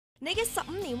你嘅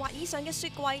15年或以上嘅雪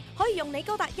櫃可以用你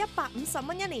高達150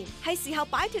蚊一年，係時候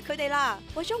擺脫佢哋啦！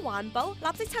為咗環保，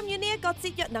立即參與呢一個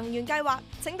節約能源計劃，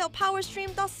請到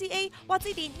powerstream.ca 或致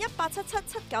電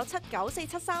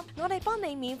1877-797-9473，我哋幫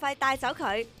你免費帶走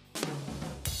佢。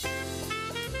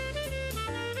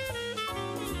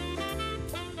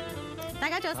大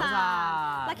家早晨。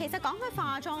嗱，其實講開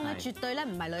化妝咧，絕對咧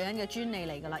唔係女人嘅專利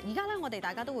嚟㗎啦。而家咧，我哋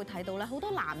大家都會睇到咧，好多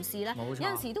男士咧，有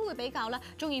陣時都會比較咧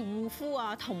中意護膚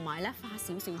啊，同埋咧化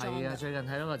少少妝。係啊，最近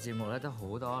睇到個節目咧，都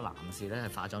好多男士咧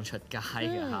係化妝出街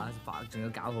嘅嚇，仲要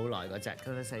搞好耐嗰隻。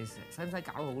佢使唔使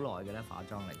搞好耐嘅咧？化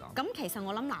妝嚟講？咁其實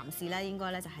我諗男士咧應該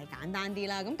咧就係簡單啲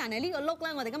啦。咁但係呢個 look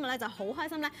咧，我哋今日咧就好開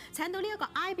心咧，請到呢一個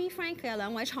IB Frank 嘅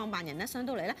兩位創辦人咧上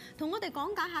到嚟咧，同我哋講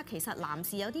解下其實男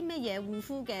士有啲咩嘢護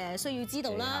膚嘅需要知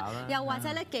道啦，又或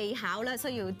者咧技巧咧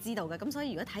需要知道嘅。咁所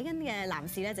以如果睇緊嘅男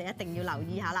士咧就一定要留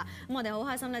意下啦。咁我哋好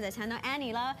開心咧就請到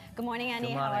Annie 啦 ，Good morning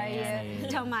Annie，How are you？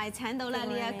 同埋請到咧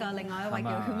呢一個另外一位叫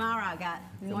Humara 嘅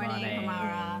 ，Good morning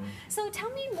Humara。So tell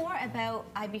me more about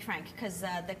IB Frank because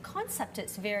the concept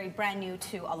is very brand new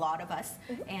to a lot of us.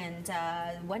 And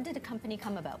when did the company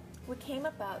come about? We came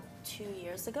about 2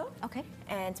 years ago. Okay.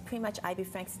 And pretty much IB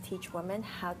Franks teach women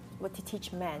to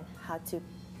teach men how to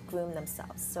groom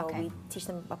themselves. So we teach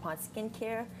them upon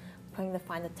skincare, putting the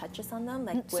finer touches on them.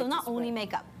 Like so not only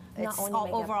makeup, it's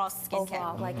all overall skincare.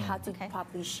 Overall, like how to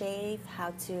properly shave,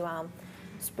 how to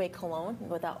spray cologne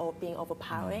without being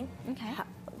overpowering. Okay.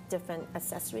 Different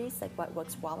accessories, like what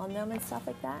works well on them and stuff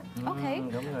like that. OK。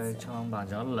咁佢創辦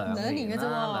咗2年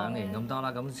啦，2年咁多啦。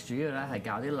咁主要咧係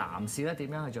教啲男士咧點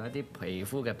樣去做一啲皮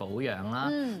膚嘅保養啦，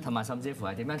同埋甚至乎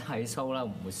係點樣剃鬚啦，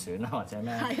唔會損啦或者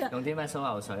咩，用啲咩蘇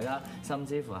油水啦，甚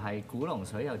至乎係古龍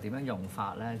水又點樣用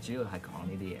法咧，主要係講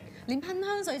呢啲嘢嘅。連噴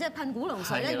香水即係噴古龍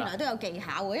水咧，原來都有技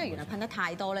巧嘅，因為原來噴得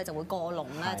太多咧就會過濃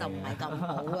咧，就唔係咁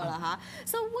好㗎啦嚇。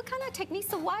So what kind of techniques?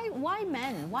 So why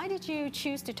men? Why did you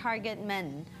choose to target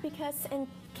men? Because in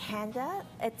Canada,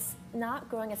 it's not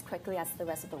growing as quickly as the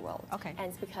rest of the world. Okay.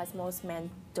 And it's because most men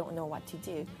don't know what to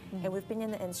do. And we've been in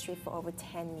the industry for over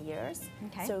 10 years.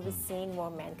 Okay. So we've seen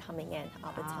more men coming in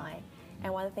all the time.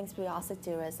 And one of the things we also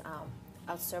do is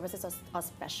our services are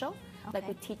special. Okay.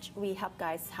 Like we help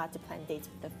guys how to plan dates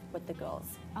with the girls.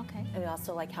 Okay. And we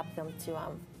also like help them to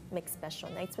make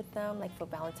special nights with them, like for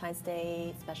Valentine's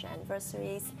Day, special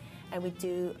anniversaries. And we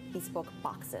do bespoke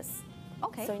boxes.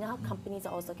 Okay. So you know how companies are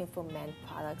always looking for men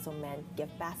products or men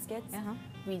gift baskets?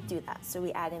 We do that. So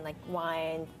we add in like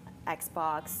wine,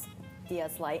 Xbox,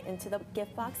 DS Lite into the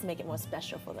gift box to make it more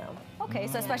special for them. Okay,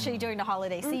 so especially during the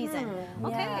holiday season.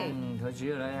 Okay. 佢主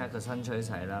要咧係一個新趨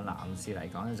勢啦，男士嚟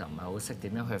講咧就唔係好識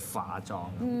點樣去化妝，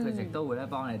佢亦都會咧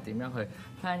幫你點樣去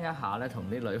plan 一下咧，同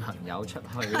啲女朋友出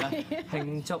去咧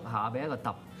慶祝下，俾一個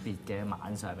特別嘅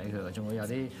晚上俾佢，仲會有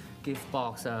啲 gift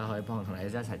box 啊，可以幫同你一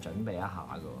齊準備一下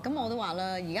㗎。咁我都話啦，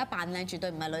而家扮靚絕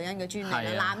對唔係女人嘅專利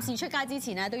啦，男士出街之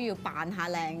前咧都要扮下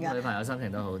靚㗎。女朋友心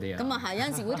情都好啲啊。咁啊係，有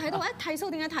陣時會睇到剃鬚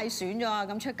點解剃損咗啊？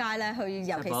咁出街咧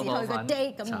尤其是去個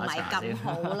date 咁唔係咁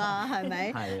好啦，係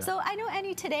咪？So I know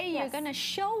Annie today you're gonna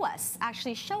show us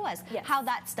how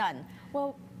that's done.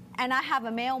 Well, and I have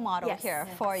a male model here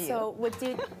for you. So we'll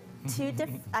do two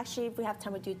different. Actually, if we have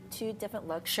time, we'll do 2 different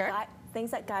looks. Sure.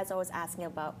 Things that guys are always asking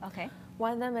about. Okay.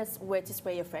 One of them is where to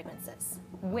spray your fragrances.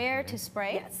 Where to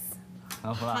spray? Yes.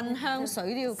 噴香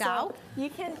水都要搞。 So you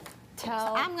can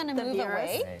tell I'm gonna the move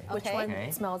viewers away. which Okay.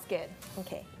 one smells good.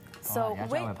 Okay. So 而家將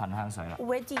會噴香水啦。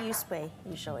where do you spray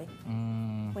usually?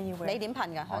 When you wear? 你點噴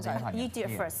㗎香水？ You do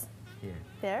it first. Here.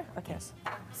 There. Okay. Yes.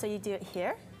 So you do it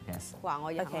here. Yes. 哇！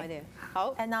我要開啲。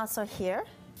好。 And also here.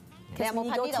 你有冇噴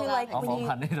呢度㗎？我冇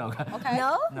噴呢度㗎。Okay.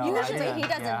 No? Usually he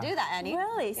doesn't do that, Annie.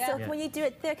 Really? So when you do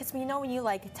it there, because we know when you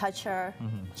like touch her,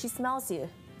 she smells you.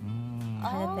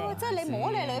 哦，即係你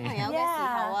摸你女朋友嘅時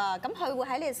候啊，咁佢會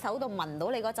喺你手度聞到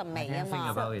你嗰陣味啊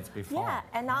嘛。Yeah,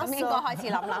 and 咁應該 also 開始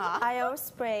諗啦嚇。 I always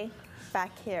spray back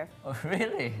here. Oh,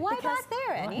 really? Why back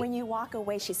there, Annie? When you walk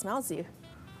away, she smells you.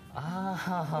 啊，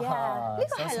呢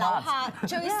個係留下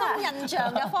最深印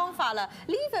象嘅方法啦。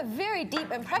Leave a very deep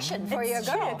impression for your It's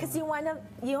true, girl. because you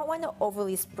don't want to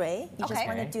overly spray. You just Okay.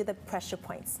 want to do the pressure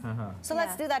points. So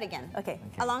let's do that again. Okay.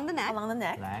 Along the neck, Along the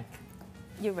neck, Black.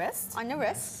 your wrist, on your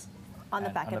wrist. on the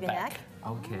back on of the your back. neck.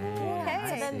 Okay. Okay.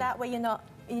 So then that way you know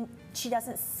she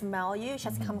doesn't smell you. She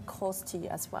has to come close to you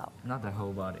as well. Not the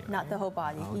whole body. Not the whole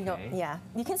body. You go, Okay. yeah.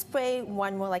 You can spray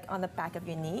one more like on the back of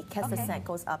your knee because the scent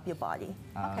goes up your body.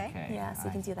 Okay. Yeah, so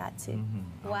you can do that too.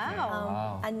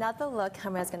 Wow. Another look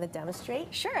Humara's going to demonstrate.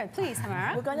 Sure, please,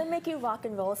 Humara. We're going to make you rock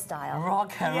and roll style.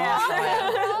 Rock and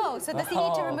roll. Oh, so does he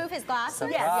need to remove his glasses?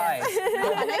 Surprise.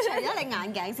 你除咗你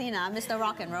眼鏡先啊，Mr.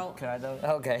 Rock and Roll。 Can I do?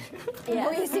 Okay. 唔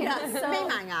好意思啦，眯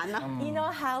埋眼啦。 You know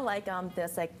how like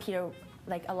there's like Peter,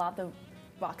 like a lot of the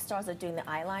rock stars are doing the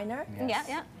eyeliner? Yeah,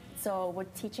 yeah. So we're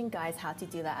teaching guys how to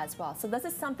do that as well. So this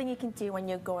is something you can do when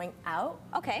you're going out.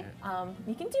 Okay.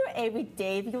 You can do it every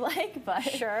day if you like, but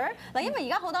Sure 嗱，因為而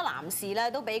家好多男士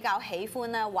咧都比較喜歡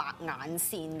咧畫眼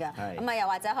線嘅，係咁啊又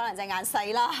或者可能隻眼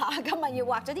細啦嚇，咁啊要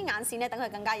畫咗啲眼線咧，等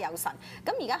佢更加有神。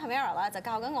咁而家 Humara 咧就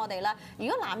教緊我哋啦，如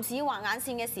果男士要畫眼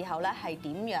線嘅時候咧係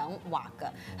點樣畫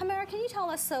㗎 ？Humara, can you tell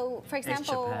us so, for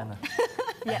example,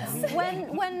 yes.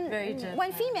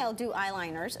 when female do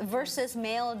eyeliners versus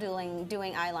male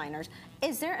doing eyeliners,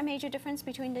 is there a major difference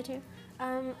between the two?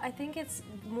 I think it's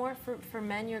more for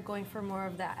men, you're going for more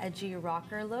of that edgy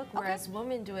rocker look, whereas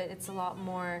women do it, it's a lot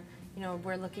more, you know,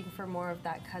 we're looking for more of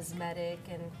that cosmetic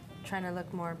and trying to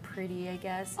look more pretty, I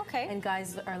guess. Okay. And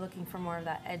guys are looking for more of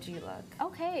that edgy look.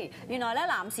 OK， 原來咧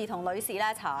男士同女士咧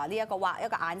搽呢一個畫一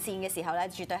個眼線嘅時候咧，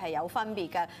絕對係有分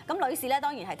別嘅。咁女士咧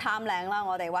當然係貪靚啦，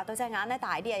我哋畫到隻眼咧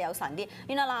大啲啊，有神啲。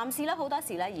原來男士咧好多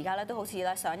時咧而家咧都好似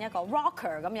咧上一個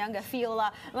rocker 咁樣嘅 feel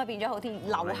啦，咁啊變咗好似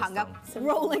流行嘅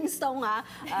Rolling Stone 啊，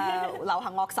流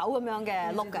行樂手咁樣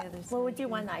嘅 look 嘅。 Well, we'll do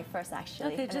one eye first,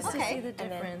 actually. Okay, just to Okay. see the And then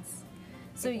difference.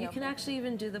 So you you can can open. actually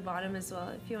even do the bottom as well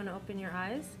if you want to open your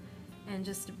eyes and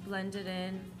just blend it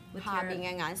in with 下邊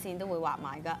your. 嘅眼線都會畫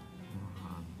埋㗎。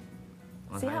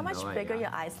 See how much bigger your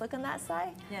eyes look on that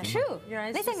side? Yeah. True， Your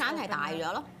eyes 你隻 just 眼係 open 大 up.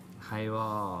 咗咯。 係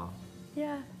喎。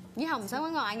 Yeah. 以後唔使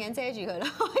揾個眼鏡遮住佢啦，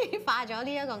可以化咗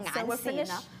呢一個 So 眼 we're 線 finished.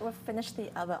 啦。 We're finished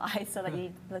the other eye so that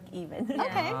you look even.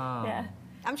 OK， Yeah.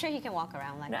 I'm sure he can walk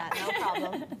around like that, no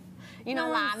problem. 原來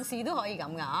男士都可以咁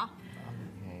㗎嚇。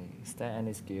 Okay. Is there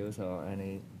any skills or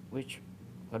any which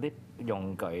嗰啲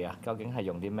用具啊？究竟係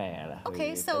用啲咩咧？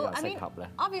 Okay, 比 so 較 I 適 mean, 合咧？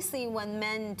 obviously, when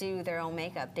men do their own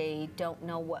makeup, they don't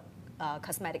know what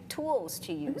cosmetic tools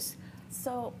to use.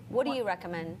 So What do you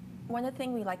recommend? One of the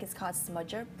things we like is called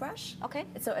smudger brush. Okay.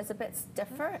 So it's a bit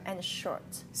stiffer and short.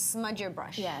 Smudger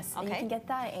brush. Yes. And you Okay. can get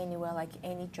that anywhere, like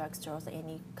any drugstores or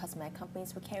any cosmetic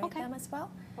companies will carry Okay. them as well.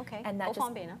 Okay. And好 that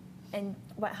方便啊。 and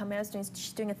what Humara's doing is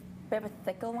she's doing a bit of a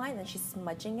thicker line and she's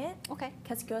smudging it. Okay.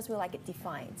 Because girls will like it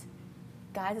defined.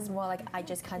 Guys is more like I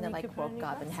just kind of like Make it brand woke new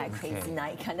up and had a crazy Okay.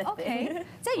 night kind of OK， thing.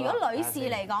 即係如果女士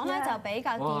嚟講咧， Yeah. 就比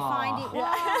較哇 define 啲。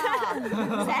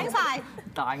哇！醒晒，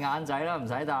大眼仔啦，唔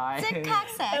使戴。即刻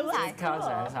醒晒。即刻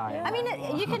醒晒。 I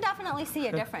mean, you can definitely see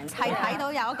a difference. 係睇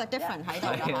到有一個 difference 喺度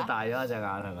㗎係啊，嚇。大咗一隻眼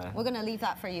係咪？ We're gonna leave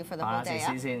that for you for the 扮 whole 下 day 試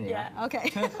啊。試先而家。 Okay.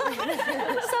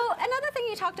 So another thing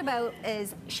you talked about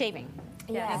is shaving.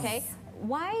 Yes. Okay.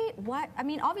 Why? I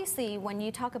mean, obviously, when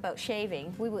you talk about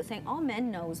shaving, we would think all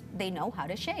men they know how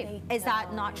to shave. They Is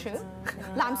that not true?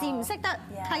 男士唔識得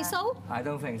剃鬚 I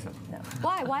don't think so.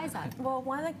 Why is that? Well,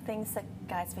 one of the things that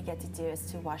guys forget to do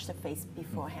is to wash the face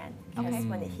beforehand. Because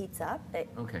when it heats up, it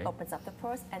Okay. opens up the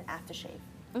pores and aftershave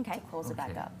Okay. to close it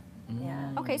back Okay. up.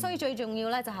 Yeah. OK，所以最重要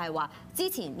咧就係話之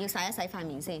前要洗一洗塊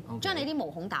面先，將你啲毛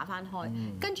孔打翻開，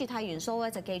跟住剃完鬚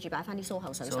咧就記住擺翻啲鬚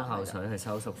口水蘇口上去。水去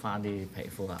收縮翻啲皮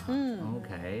膚啊。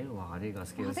OK，哇！呢個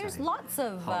skills There's 係 lots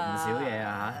of 學唔少嘢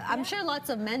啊 I'm sure lots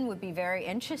of men would be very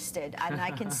interested, and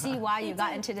I can see why you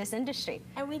got into this industry.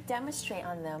 And we demonstrate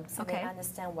on them so Okay. they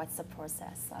understand what's the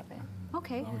process of it.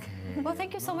 Okay. Okay. Well,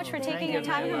 thank you so much for Thank taking you your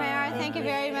time, very Humara. much. Thank you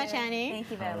very much, Annie.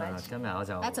 Thank you very 好啦 much. 今日我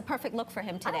就 That's a perfect look for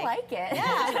him I today. like it.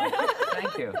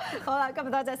 thank you。好啦，今日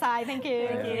多謝晒，thank you。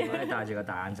可以帶住個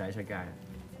大眼仔出街。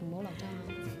唔好留張。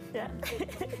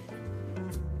 Yeah.